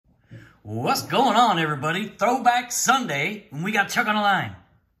What's going on, everybody? Throwback Sunday, and we got Chuck on the line.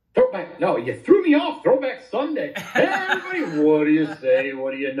 Throwback? No, you threw me off. Throwback Sunday. Hey, everybody, what do you say?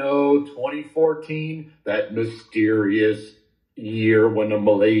 What do you know? 2014, that mysterious year when the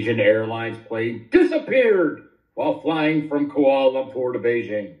Malaysian Airlines plane disappeared while flying from Kuala Lumpur to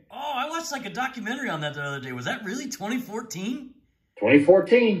Beijing. Oh, I watched like a documentary on that the other day. Was that really 2014?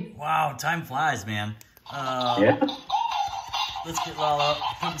 2014. Wow, time flies, man. Yeah. Let's get Lala up,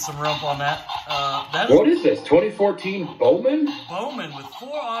 putting some rump on that. What is this? 2014 Bowman? Bowman with 4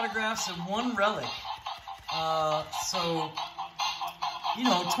 autographs and 1 relic. So, you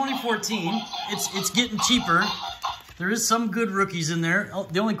know, 2014, it's getting cheaper. There is some good rookies in there.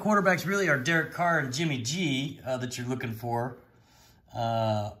 The only quarterbacks really are Derek Carr and Jimmy G that you're looking for.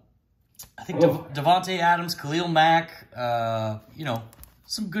 I think Devontae Adams, Khalil Mack, you know,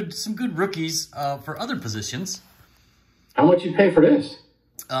 some good rookies for other positions. How much you pay for this?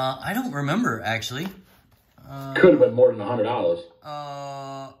 I don't remember, actually. Could have been more than $100.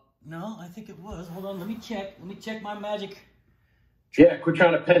 No, I think it was. Hold on, let me check. Let me check my magic. Yeah, quit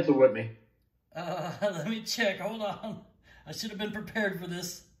trying to pencil with me. Let me check. Hold on. I should have been prepared for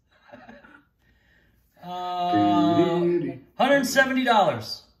this.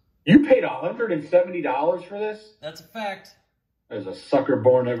 $170. You paid $170 for this? That's a fact. There's a sucker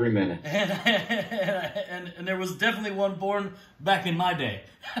born every minute. And there was definitely one born back in my day.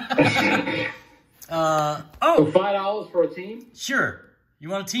 So $5 for a team? Sure. You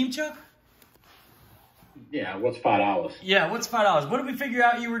want a team, Chuck? Yeah, what's $5? Yeah, what's $5? What did we figure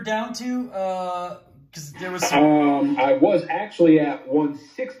out you were down to? Because there was some... I was actually at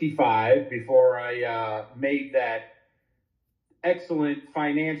 165 before I made that excellent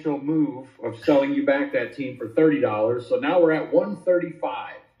financial move of selling you back that team for $30. So now we're at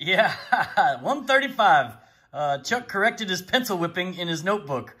 135. Yeah, 135. Chuck corrected his pencil whipping in his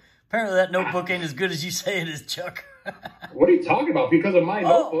notebook. Apparently that notebook ain't as good as you say it is, Chuck. What are you talking about? Because of my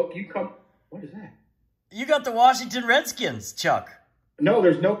notebook, you come... What is that? You got the Washington Redskins, Chuck. No,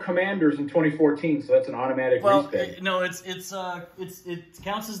 there's no Commanders in 2014, so that's an automatic respin. No, it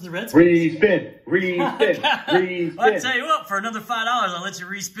counts as the Redskins. Respin. I'll tell you what, for another $5, I'll let you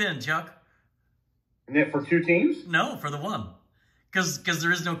respin, Chuck. And then for 2 teams? No, for the one, because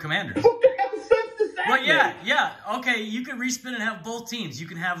there is no Commanders. What the hell sense does that Well, yeah. Okay, you can respin and have both teams. You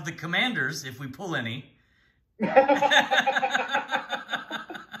can have the Commanders if we pull any.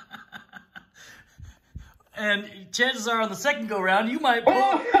 And chances are on the second go round, you might pull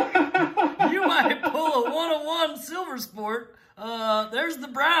a 101 SLVRsport. There's the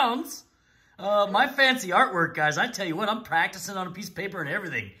Browns. My fancy artwork, guys. I tell you what, I'm practicing on a piece of paper and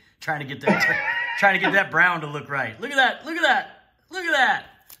everything, trying to get that brown to look right. Look at that. Look at that. Look at that.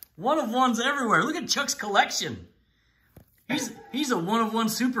 1-of-1s everywhere. Look at Chuck's collection. He's a 1-of-1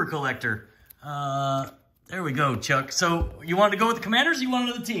 super collector. There we go, Chuck. So you wanted to go with the Commanders or you want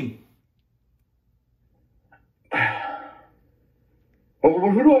another team? Well,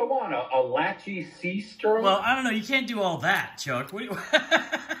 who do I want? A Latchy C-Strom? Well, I don't know. You can't do all that, Chuck. What do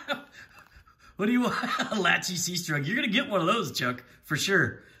you want? A Latchy C-Strom. You're going to get one of those, Chuck, for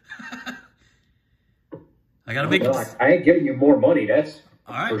sure. I got to make it. I ain't giving you more money. That's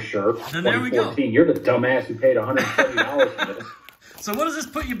all right, for sure. Then there we go. You're the dumbass who paid $170 for this. So what does this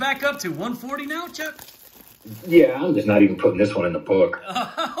put you back up to? 140 now, Chuck? Yeah, I'm just not even putting this one in the book.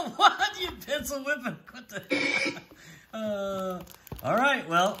 What? You pencil whipping? What the all right,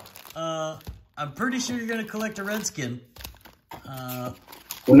 well, I'm pretty sure you're going to collect a Redskin. Well,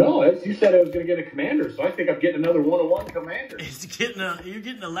 no, you said I was going to get a Commander, so I think I'm getting another 1-of-1 Commander. You're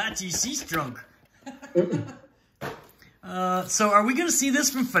getting a Latchy C-Strunk. So are we going to see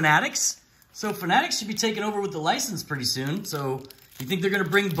this from Fanatics? So Fanatics should be taking over with the license pretty soon. So you think they're going to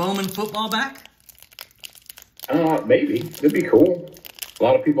bring Bowman football back? Maybe. It'd be cool. A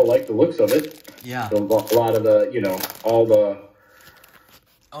lot of people like the looks of it. Yeah. So a lot of the, all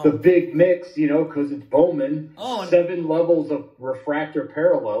the big mix, because it's Bowman. 7 levels of refractor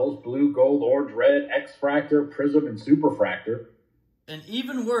parallels: blue, gold, orange, red, X-fractor, prism, and superfractor. And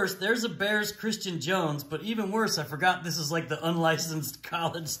even worse, there's a Bears Christian Jones, but even worse, I forgot this is like the unlicensed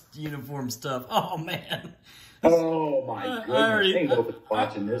college uniform stuff. Oh, man. Oh, my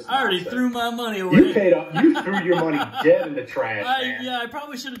goodness. I already threw my money away. You threw your money dead in the trash, man. Yeah, I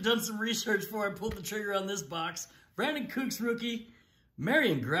probably should have done some research before I pulled the trigger on this box. Brandon Cooks, rookie.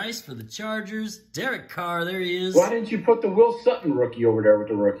 Marion Grice for the Chargers. Derek Carr, there he is. Why didn't you put the Will Sutton rookie over there with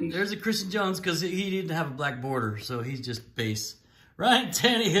the rookies? There's a Christian Jones because he didn't have a black border, so he's just base. Ryan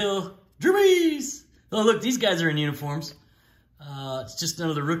Tannehill. Drew Brees. Oh, look, these guys are in uniforms. It's just none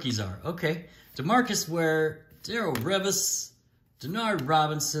of the rookies are. Okay. DeMarcus Ware. Darrell Revis. Denard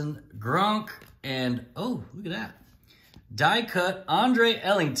Robinson, Gronk, and, oh, look at that. Die cut Andre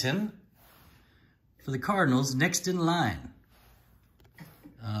Ellington for the Cardinals, next in line.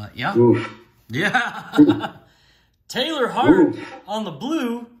 Yeah. Oof. Yeah. Taylor Hart Oof. on the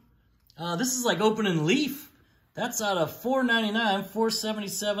blue. This is like opening Leaf. That's out of $4.99,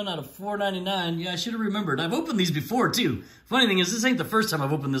 $4.77 out of $4.99. Yeah, I should have remembered. I've opened these before, too. Funny thing is, this ain't the first time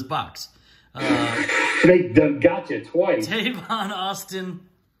I've opened this box. They done got you twice. Tavon Austin.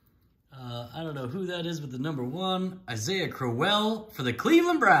 I don't know who that is with the number 1. Isaiah Crowell for the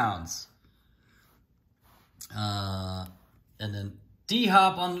Cleveland Browns. And then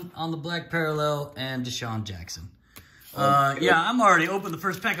D-Hop on the black parallel and Deshaun Jackson. Yeah, I'm already opened the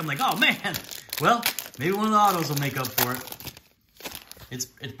first pack. I'm like, oh, man. Well, maybe one of the autos will make up for it.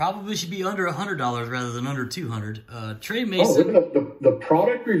 It probably should be under $100 rather than under $200. Trey Mason. Oh, look at the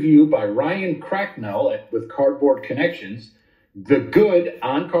product review by Ryan Cracknell with Cardboard Connections. The good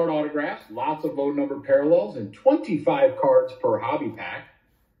on-card autographs, lots of low number parallels, and 25 cards per hobby pack.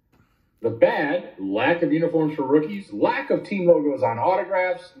 The bad, lack of uniforms for rookies, lack of team logos on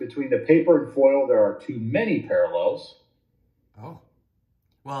autographs. Between the paper and foil, there are too many parallels. Oh.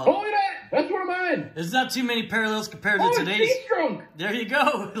 Well, oh, look at that! That's one of mine! There's not too many parallels compared to today's. Sea-Strunk! There you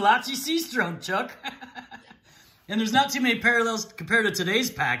go. Lotsie Sea-Strunk, Chuck. And there's not too many parallels compared to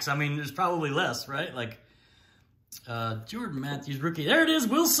today's packs. I mean, there's probably less, right? Like, Jordan Matthews, rookie. There it is,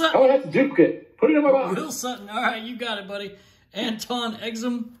 Will Sutton. Oh, that's a duplicate. Put it in my box. Will Sutton. All right, you got it, buddy. Anton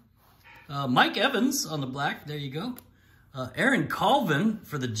Exum. Mike Evans on the black. There you go. Aaron Colvin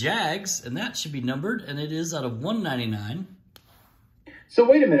for the Jags, and that should be numbered, and it is out of $199. So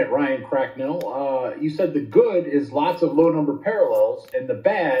wait a minute, Ryan Cracknell. You said the good is lots of low number parallels, and the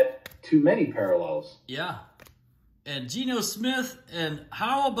bad, too many parallels. Yeah. And Geno Smith, and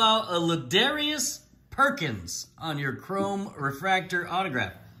how about a Ladarius Perkins on your chrome refractor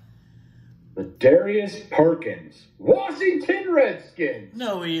autograph? Ladarius Perkins, Washington Redskins.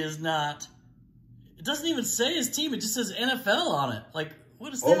 No, he is not. It doesn't even say his team. It just says NFL on it. Like,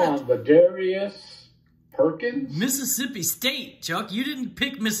 what is that? Hold on, Ladarius Perkins? Mississippi State, Chuck. You didn't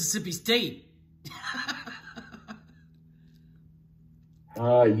pick Mississippi State.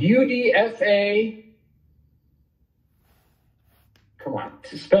 UDFA. Come on,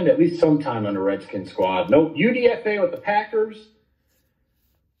 to spend at least some time on the Redskin squad. Nope, UDFA with the Packers.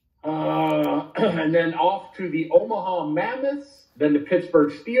 And then off to the Omaha Mammoths, then the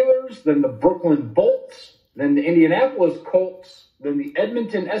Pittsburgh Steelers, then the Brooklyn Bolts, then the Indianapolis Colts, then the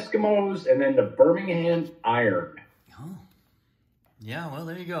Edmonton Eskimos, and then the Birmingham Iron. Oh. Yeah, well,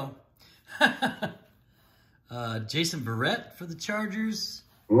 there you go. Jason Barrett for the Chargers.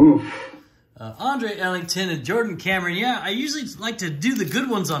 Oof. Andre Ellington and Jordan Cameron. Yeah, I usually like to do the good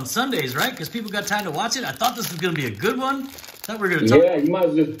ones on Sundays, right? Because people got time to watch it. I thought this was going to be a good one. Thought we were going to talk. Yeah, you might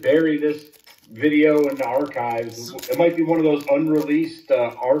as well just bury this video in the archives. It might be one of those unreleased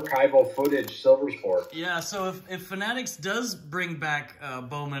archival footage SLVRsport. Yeah, so if Fanatics does bring back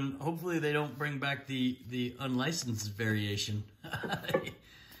Bowman, hopefully they don't bring back the unlicensed variation.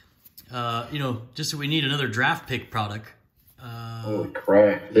 You know, just so we need another draft pick product. Holy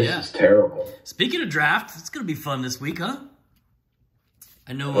crap, this is terrible. Speaking of draft, it's going to be fun this week, huh?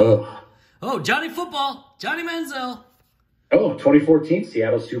 I know. Oh, Johnny Football, Johnny Manziel. Oh, 2014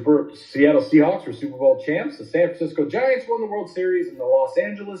 Seattle Seahawks were Super Bowl champs. The San Francisco Giants won the World Series, and the Los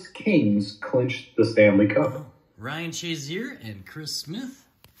Angeles Kings clinched the Stanley Cup. Oh, Ryan Shazier and Chris Smith,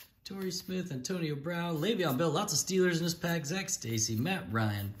 Torrey Smith, Antonio Brown, Le'Veon Bell, lots of Steelers in this pack. Zach Stacy, Matt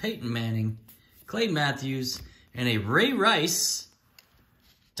Ryan, Peyton Manning, Clay Matthews, and a Ray Rice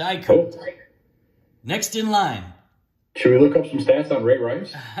die cut. Oh. Next in line. Should we look up some stats on Ray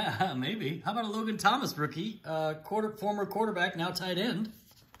Rice? Maybe. How about a Logan Thomas rookie? Former quarterback, now tight end.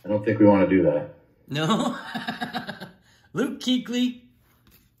 I don't think we want to do that. No. Luke Kuechly.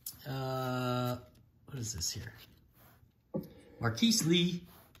 What is this here? Marquise Lee.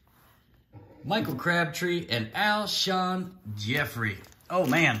 Michael Crabtree. And Alshon Jeffrey. Oh,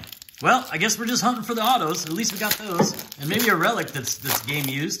 man. Well, I guess we're just hunting for the autos. At least we got those. And maybe a relic that's game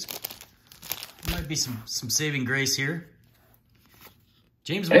used. Might be some saving grace here.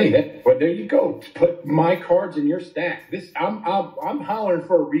 James Wade. Well, there you go. Put my cards in your stack. I'm hollering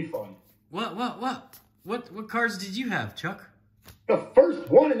for a refund. What cards did you have, Chuck? The first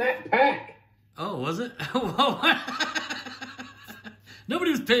one in that pack. Oh, was it?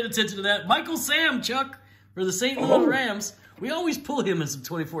 Nobody was paying attention to that. Michael Sam, Chuck, for the St. Louis Rams. We always pull him in some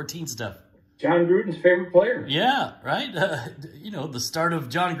 2014 stuff. John Gruden's favorite player. Yeah, right? You know, the start of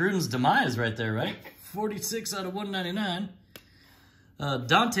John Gruden's demise right there, right? 46 out of 199.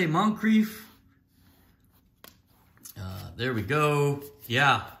 Dante Moncrief. there we go.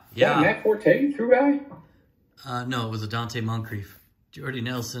 Yeah. Yeah. Matt Forte, true guy? No, it was a Dante Moncrief. Jordy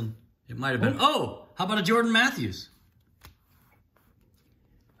Nelson. It might have been. Oh, how about a Jordan Matthews?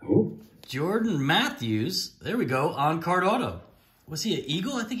 Who? Jordan Matthews. There we go. On-card auto. Was he an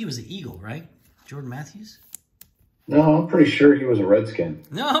Eagle? I think he was an Eagle, right? Jordan Matthews? No, I'm pretty sure he was a Redskin.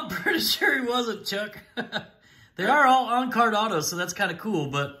 No, I'm pretty sure he wasn't, Chuck. They are all on-card autos, so that's kind of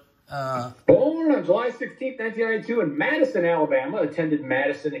cool, but... Born on July 16th, 1992 in Madison, Alabama, attended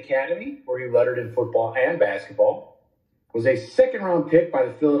Madison Academy, where he lettered in football and basketball. Was a second-round pick by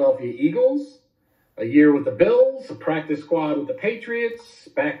the Philadelphia Eagles. A year with the Bills, a practice squad with the Patriots,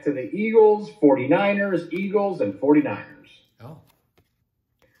 back to the Eagles, 49ers, Eagles, and 49ers. Oh.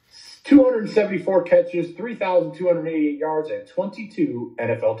 274 catches, 3,288 yards, and 22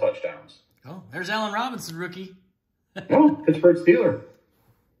 NFL touchdowns. Oh, there's Allen Robinson, rookie. Oh, Pittsburgh Steeler.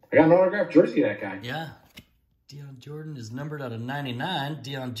 I got an autographed jersey of that guy. Yeah. Deion Jordan is numbered out of 99.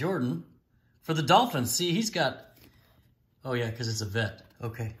 Deion Jordan for the Dolphins. See, he's got... Oh, yeah, because it's a vet.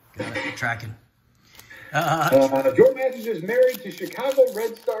 Okay, got it. Tracking. Jordan Matthews is married to Chicago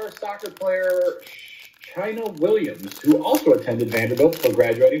Red Star soccer player China Williams, who also attended Vanderbilt before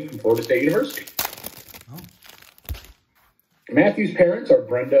graduating from Florida State University. Oh. Matthews' parents are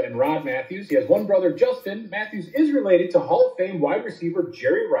Brenda and Rod Matthews. He has one brother, Justin. Matthews is related to Hall of Fame wide receiver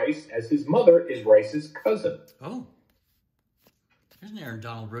Jerry Rice, as his mother is Rice's cousin. Oh. There's an Aaron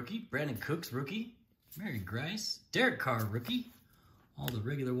Donald rookie. Brandon Cooks rookie. Mary Grice. Derek Carr rookie. All the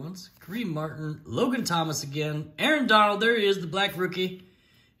regular ones. Kareem Martin. Logan Thomas again. Aaron Donald. There he is, the black rookie.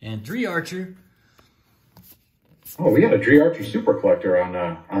 And Dree Archer. Oh, we had a Dree Archer super collector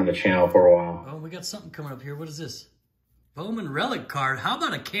on the channel for a while. Oh, we got something coming up here. What is this? Bowman relic card. How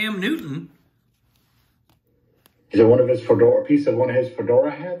about a Cam Newton? Is it one of his fedora, piece of one of his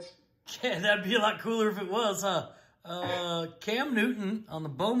fedora hats? Yeah, that'd be a lot cooler if it was, huh? Cam Newton on the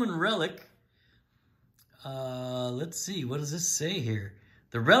Bowman relic. Let's see. What does this say here?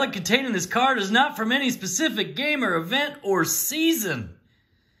 The relic contained in this card is not from any specific game or event or season.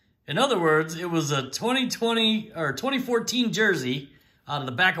 In other words, it was a 2020 or 2014 jersey out of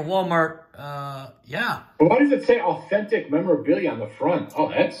the back of Walmart. Yeah. But why does it say authentic memorabilia on the front? Oh,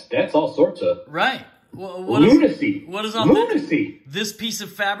 that's all sorts of... Right. Lunacy. What is authentic? Lunacy. This piece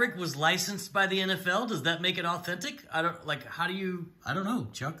of fabric was licensed by the NFL. Does that make it authentic? I don't know,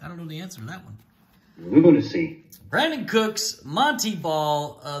 Chuck. I don't know the answer to that one. Lunacy. Brandon Cooks, Monty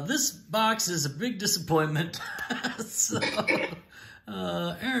Ball. This box is a big disappointment. So,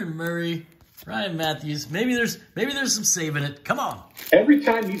 Aaron Murray, Ryan Matthews. Maybe there's some saving it. Come on. Every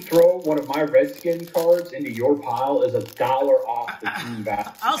time you throw one of my Redskin cards into your pile is $1 off the team value.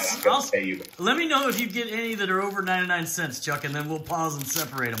 I'll pay you. Let me know if you get any that are over 99 cents, Chuck, and then we'll pause and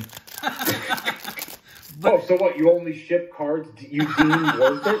separate them. So what? You only ship cards you deem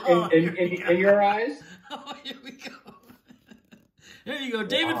worth it in your eyes? Oh, here we go. There you go,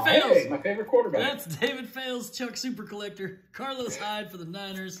 David Fales. Hey, my favorite quarterback. That's David Fales, Chuck Super Collector. Carlos Hyde for the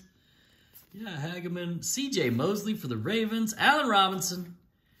Niners. Yeah, Hageman. C.J. Mosley for the Ravens. Allen Robinson.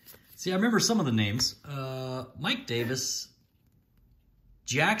 See, I remember some of the names. Mike Davis.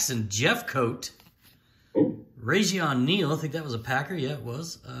 Jackson Jeffcoat. Ooh. Rajion Neal. I think that was a Packer. Yeah, it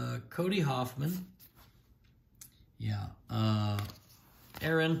was. Cody Hoffman. Yeah.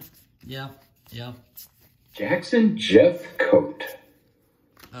 Aaron. Yeah. Jackson Jeffcoat.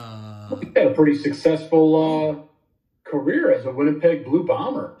 He had a pretty successful career as a Winnipeg Blue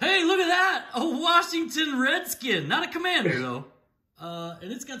Bomber. Hey, look at that! A Washington Redskin. Not a Commander, though.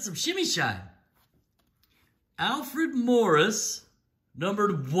 And it's got some shimmy shine. Alfred Morris,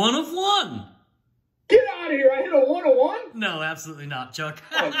 numbered 1/1. Get out of here! I hit a 1/1? No, absolutely not, Chuck.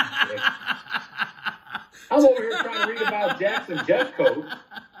 Oh, I'm over here trying to read about Jackson Jeffcoat.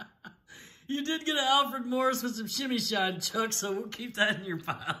 You did get an Alfred Morris with some shimmy shine, Chuck, so we'll keep that in your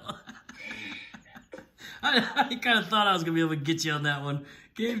pile. I kind of thought I was going to be able to get you on that one.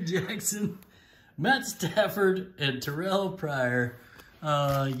 Gabe Jackson, Matt Stafford, and Terrell Pryor.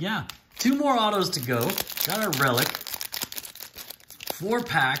 Yeah, 2 more autos to go. Got our relic. 4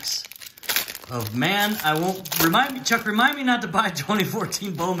 packs of man. I won't... Chuck, remind me not to buy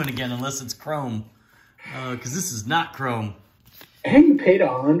 2014 Bowman again unless it's chrome. Because this is not chrome. And you paid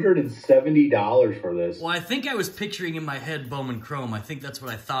 $170 for this. Well, I think I was picturing in my head Bowman Chrome. I think that's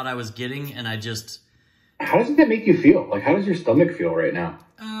what I thought I was getting, and I just... How does that make you feel? Like, how does your stomach feel right now?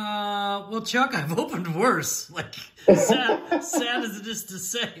 Well, Chuck, I've opened worse. Like, sad as it is to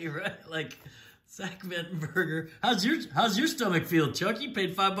say, right? Like, Zach Mettenberger. How's your stomach feel, Chuck? You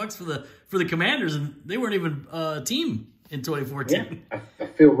paid $5 for the Commanders, and they weren't even a team in 2014. Yeah, I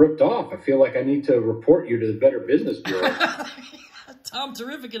feel ripped off. I feel like I need to report you to the Better Business Bureau. Tom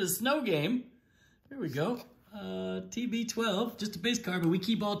Terrific in a snow game. There we go. TB12, just a base card, but we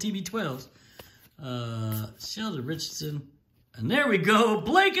keep all TB12s. Sheldon Richardson. And there we go.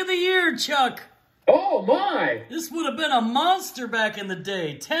 Blake of the Year, Chuck. Oh, my. This would have been a monster back in the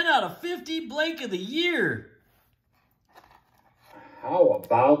day. 10 out of 50, Blake of the Year. How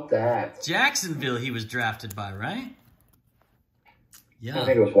about that? Jacksonville he was drafted by, right? Yeah. I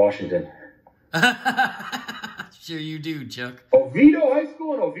think it was Washington. Sure you do, Chuck. Oviedo High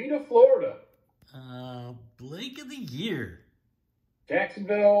School in Oviedo, Florida. Blake of the Year.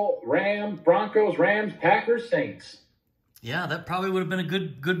 Jacksonville, Rams, Broncos, Rams, Packers, Saints. Yeah, that probably would have been a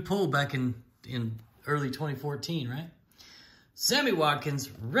good pull back in early 2014, right? Sammy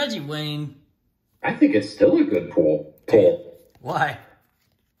Watkins, Reggie Wayne. I think it's still a good pull. Why?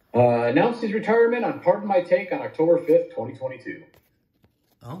 Announced his retirement on Pardon My Take on October 5th, 2022.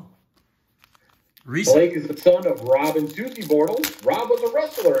 Oh. Blake is the son of Rob and Susie Bortles. Rob was a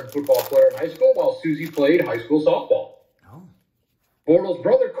wrestler and football player in high school, while Susie played high school softball. Oh. Bortles'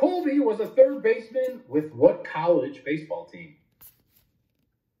 brother Colby was a third baseman with what college baseball team?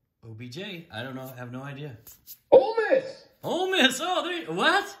 OBJ. I don't know. I have no idea. Ole Miss. Ole Miss. Oh,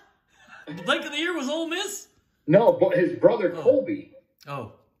 what? Blake of the Year was Ole Miss? No, but his brother Colby.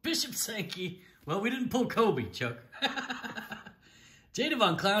 Oh, Bishop Sankey. Well, we didn't pull Kobe, Chuck.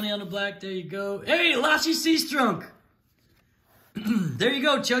 Jadavon Clowney on the black. There you go. Hey, Lashy Seastrunk. There you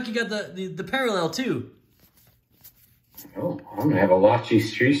go, Chuck. You got the parallel, too. Oh, I'm going to have a Lachi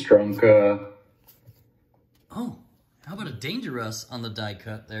Seastrunk. Oh, how about a Dangerous on the die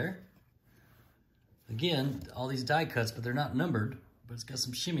cut there? Again, all these die cuts, but they're not numbered. But it's got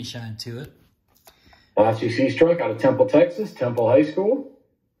some shimmy shine to it. Lachi Seastrunk out of Temple, Texas. Temple High School.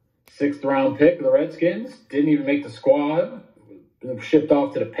 6th round pick of the Redskins. Didn't even make the squad. Shipped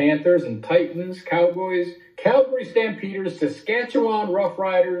off to the Panthers and Titans, Cowboys, Calgary Stampeders, Saskatchewan Rough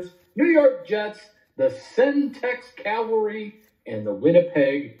Riders, New York Jets, the Centex Cavalry, and the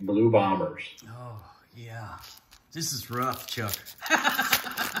Winnipeg Blue Bombers. Oh, yeah. This is rough, Chuck.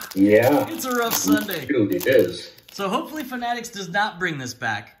 Yeah. It's a rough Sunday. It is. So hopefully Fanatics does not bring this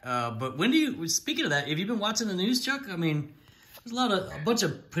back. But when do you, speaking of that, have you been watching the news, Chuck? I mean, there's a bunch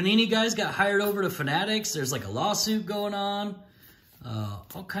of Panini guys got hired over to Fanatics. There's like a lawsuit going on.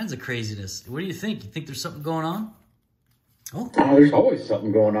 All kinds of craziness. What do you think? You think there's something going on? Oh, there's always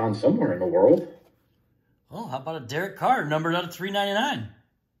something going on somewhere in the world. Oh, how about a Derek Carr numbered out of $3.99?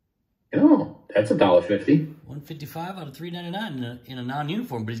 Oh, that's $1.50. $155 out of $3.99 in a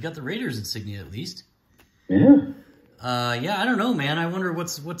non-uniform, but he's got the Raiders insignia at least. Yeah. Yeah, I don't know, man. I wonder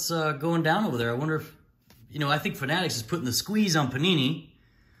what's going down over there. I wonder if, I think Fanatics is putting the squeeze on Panini.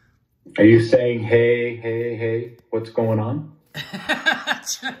 Are you saying, hey, what's going on?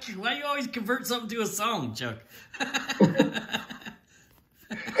 Chuck, why do you always convert something to a song, Chuck?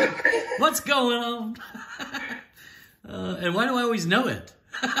 What's going on? And why do I always know it?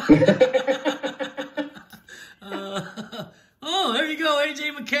 Oh, there you go,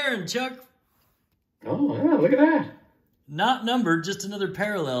 A.J. McCarron, Chuck. Oh, yeah, look at that. Not numbered, just another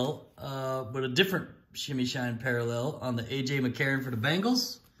parallel, but a different shimmy shine parallel on the A.J. McCarron for the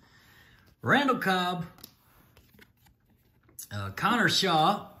Bengals. Randall Cobb. Connor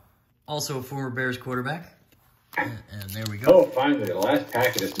Shaw, also a former Bears quarterback. And there we go. Oh, finally, the last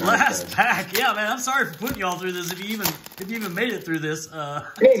pack of this nonsense. Last pack. Yeah, man, I'm sorry for putting you all through this. If you even made it through this.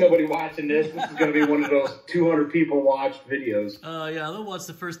 Ain't nobody watching this. This is going to be one of those 200 people watched videos. Yeah, they'll watch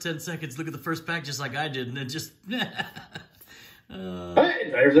the first 10 seconds, look at the first pack just like I did, and then just... There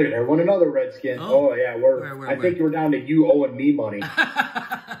went another Redskin. Oh yeah, I think we're down to you owing me money.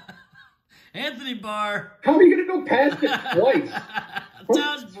 Anthony Barr. How are you going to go past it twice?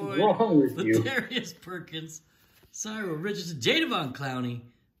 What's wrong with you? Darius Perkins, Cyril Richardson, Jadavon Clowney,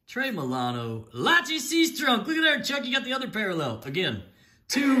 Trey Milano, Lachi Seastrunk. Look at there, Chuck. You got the other parallel. Again,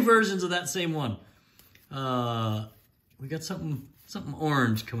 2 versions of that same one. We got something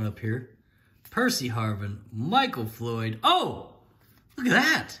orange coming up here. Percy Harvin, Michael Floyd. Oh, look at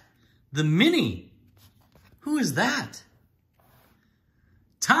that. The mini. Who is that?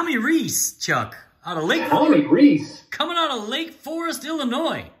 Tommy Reese, Chuck, out of Lake Forest. Tommy Reese. Coming out of Lake Forest,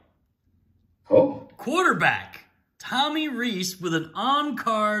 Illinois. Oh. Quarterback. Tommy Reese with an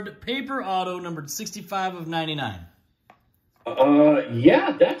on-card paper auto numbered 65 of 99.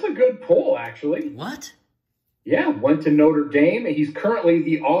 Yeah, that's a good pull, actually. What? Yeah, went to Notre Dame. He's currently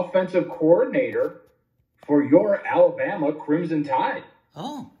the offensive coordinator for your Alabama Crimson Tide.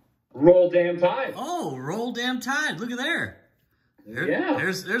 Oh. Roll damn Tide. Oh, roll damn Tide. Look at there. Yeah.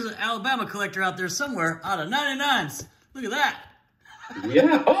 There's an Alabama collector out there somewhere out of 99s. Look at that.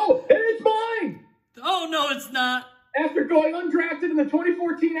 Yeah. Oh, it is mine. Oh, no, it's not. After going undrafted in the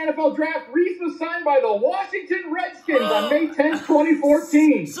 2014 NFL Draft, Reese was signed by the Washington Redskins on May 10th,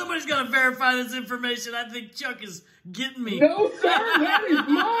 2014. Somebody's got to verify this information. I think Chuck is getting me. No, sir, that is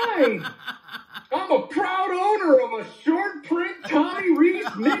mine. I'm a proud owner of a short print Tommy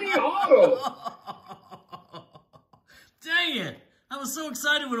Reese mini auto. Dang it. I was so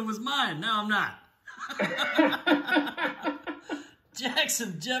excited when it was mine. Now I'm not.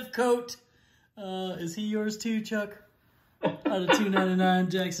 Jackson Jeffcoat. Is he yours too, Chuck? Out of $2.99,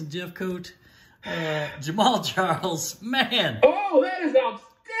 Jackson Jeffcoat. Jamal Charles. Man. Oh, that is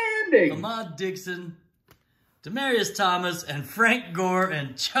outstanding. Ahmad Dixon. Demarius Thomas and Frank Gore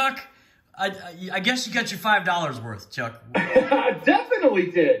and Chuck. I guess you got your $5 worth, Chuck. I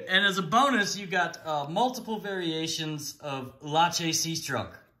definitely did. And as a bonus, you got multiple variations of Lache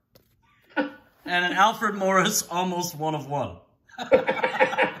Seastruck. And an Alfred Morris almost one of one.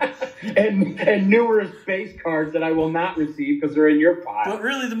 and numerous base cards that I will not receive because they're in your pile. But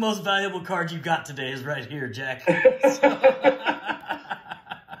really the most valuable card you got today is right here, Jack.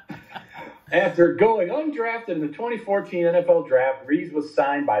 After going undrafted in the 2014 NFL Draft, Reese was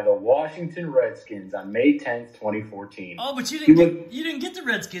signed by the Washington Redskins on May 10th, 2014. Oh, but you didn't get the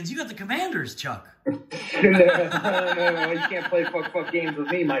Redskins. You got the Commanders, Chuck. No, you can't play fuck games with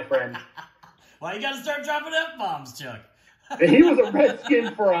me, my friend. Well, you got to start dropping F-bombs, Chuck. He was a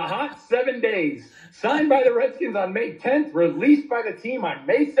Redskin for a hot 7 days. Signed by the Redskins on May 10th, released by the team on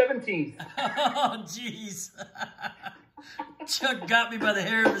May 17th. Oh, jeez. Chuck got me by the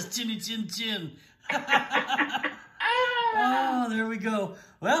hair of his chinny chin chin. Oh, there we go.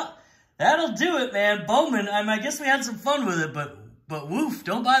 Well, that'll do it, man. Bowman, I guess we had some fun with it, but woof,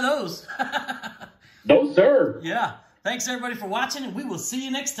 don't buy those. No, sir. Yeah. Thanks, everybody, for watching, and we will see you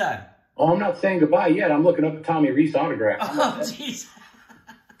next time. Oh, I'm not saying goodbye yet. I'm looking up a Tommy Reese autograph. Oh, jeez.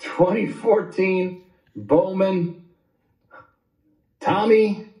 2014 Bowman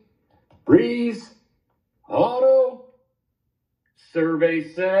Tommy Reese auto.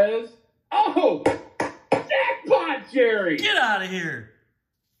 Survey says, oh, jackpot, Jerry. Get out of here.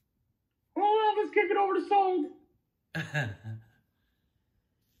 Hold on, let's kick it over to sold.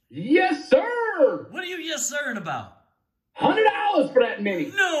 Yes, sir. What are you yes sirring about? $100 for that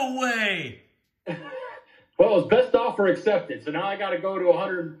mini. No way. Well, it's best offer accepted. So now I got to go to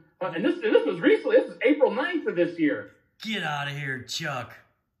 100. And this was recently. This was April 9th of this year. Get out of here, Chuck.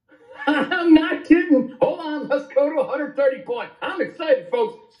 I'm not kidding. Hold on. Let's go to 130 points. I'm excited,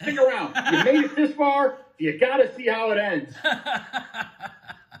 folks. Stick around. You made it this far. You got to see how it ends.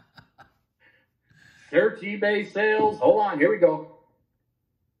 Search eBay sales. Hold on. Here we go.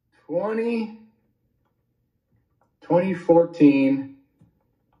 2014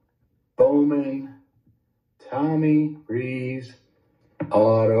 Bowman Tommy Reese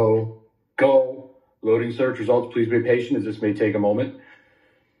auto. Go. Loading search results. Please be patient as this may take a moment.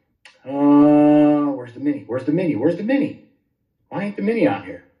 Where's the mini? Where's the mini? Where's the mini? Why ain't the mini on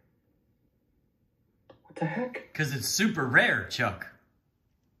here? What the heck? Because it's super rare, Chuck.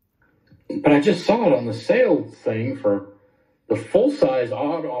 But I just saw it on the sales thing for the full size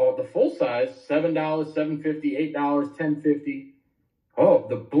auto. The full size $7, $7.50, $8, $10.50. Oh,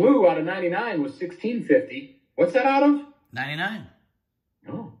 the blue out of 99 was $16.50. What's that out of? 99.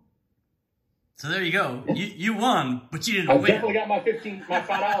 Oh. So there you go. You won, but you didn't I win. definitely got my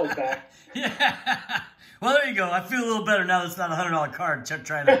 $5 back. Yeah. Well, there you go. I feel a little better now that it's not a $100 card. Chuck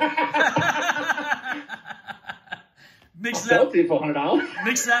trying to mix that. I'll for $100.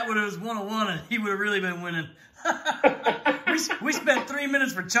 Mix that when it was 101, and he would have really been winning. we spent 3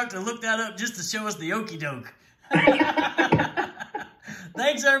 minutes for Chuck to look that up just to show us the okey doke.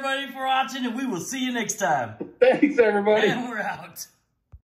 Thanks everybody for watching, and we will see you next time. Thanks everybody. And we're out.